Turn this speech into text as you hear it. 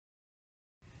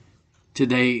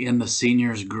Today in the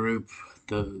seniors group,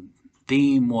 the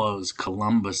theme was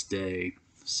Columbus Day.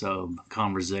 So,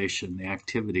 the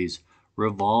activities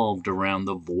revolved around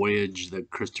the voyage that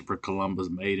Christopher Columbus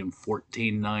made in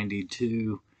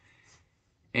 1492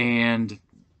 and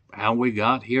how we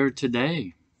got here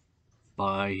today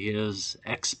by his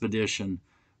expedition,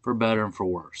 for better and for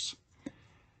worse.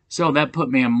 So, that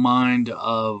put me in mind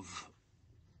of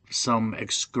some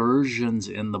excursions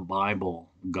in the Bible.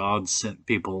 God sent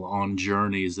people on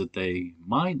journeys that they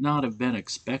might not have been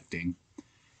expecting,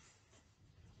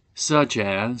 such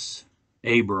as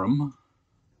Abram,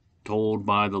 told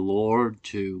by the Lord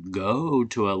to go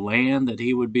to a land that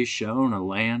he would be shown, a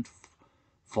land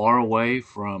far away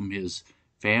from his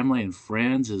family and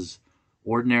friends, his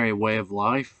ordinary way of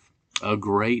life, a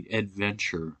great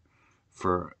adventure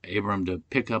for Abram to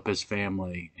pick up his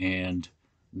family and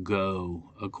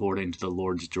go according to the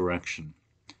Lord's direction.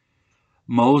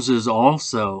 Moses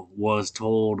also was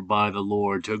told by the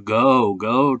Lord to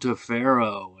go to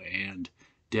Pharaoh and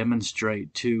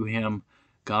demonstrate to him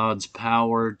God's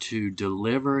power to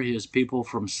deliver his people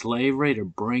from slavery, to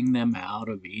bring them out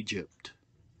of Egypt.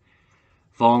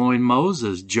 Following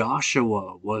Moses,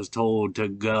 Joshua was told to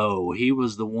go. He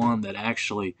was the one that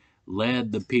actually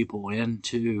led the people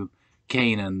into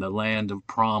Canaan, the land of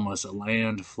promise, a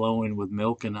land flowing with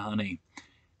milk and honey.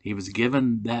 He was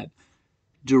given that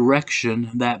direction,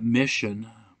 that mission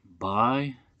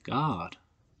by God.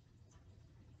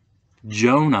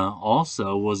 Jonah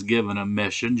also was given a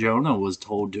mission. Jonah was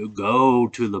told to go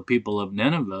to the people of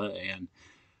Nineveh and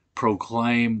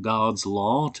proclaim God's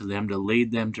law to them, to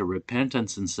lead them to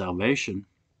repentance and salvation.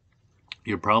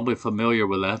 You're probably familiar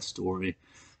with that story.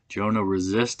 Jonah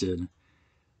resisted,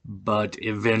 but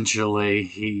eventually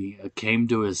he came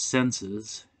to his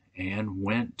senses and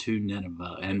went to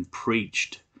Nineveh and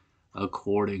preached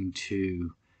according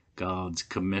to God's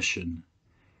commission.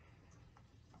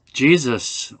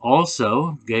 Jesus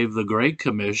also gave the Great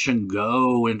Commission,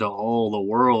 go into all the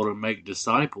world and make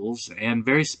disciples, and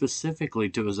very specifically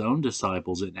to his own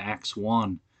disciples in Acts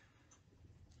 1.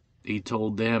 He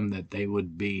told them that they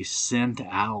would be sent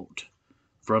out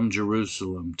from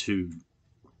Jerusalem to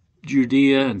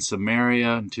Judea and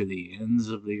Samaria and to the ends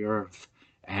of the earth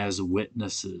as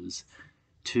witnesses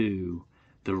to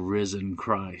the risen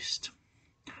Christ.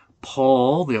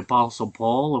 Paul, the Apostle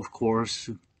Paul, of course,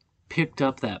 picked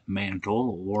up that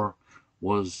mantle,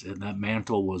 that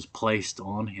mantle was placed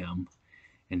on him,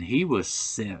 and he was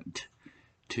sent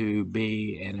to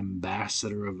be an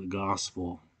ambassador of the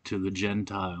gospel to the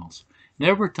Gentiles.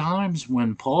 There were times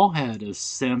when Paul had a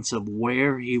sense of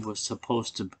where he was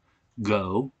supposed to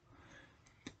go,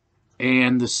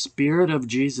 and the Spirit of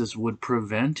Jesus would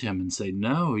prevent him and say,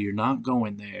 no, you're not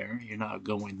going there, you're not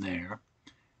going there.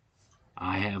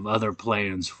 I have other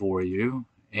plans for you.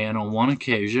 And on one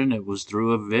occasion, it was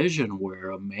through a vision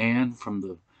where a man from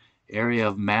the area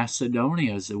of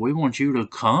Macedonia said, we want you to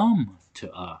come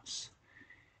to us.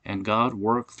 And God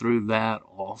worked through that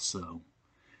also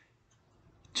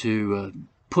to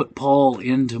put Paul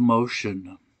into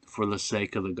motion for the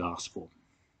sake of the gospel.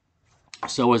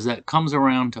 So as that comes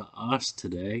around to us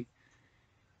today,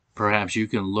 perhaps you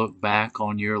can look back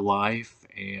on your life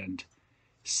and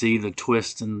see the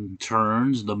twists and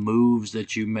turns, the moves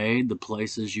that you made, the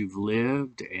places you've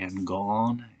lived and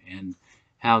gone, and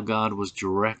how God was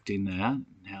directing that,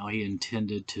 how he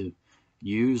intended to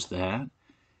use that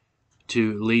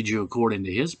to lead you according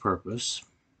to his purpose.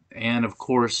 And of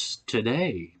course,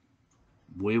 today,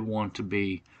 we want to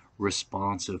be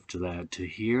responsive to that, to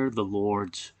hear the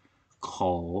Lord's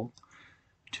call,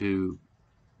 to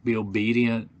be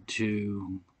obedient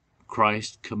to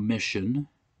Christ's commission,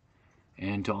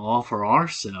 and to offer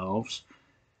ourselves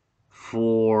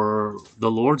for the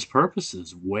Lord's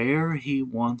purposes, where he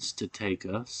wants to take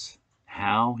us,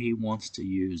 how he wants to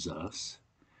use us,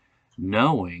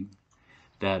 knowing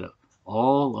that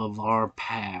all of our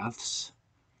paths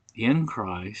in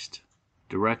Christ,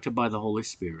 directed by the Holy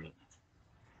Spirit,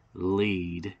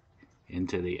 lead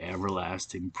into the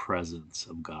everlasting presence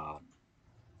of God.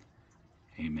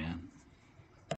 Amen.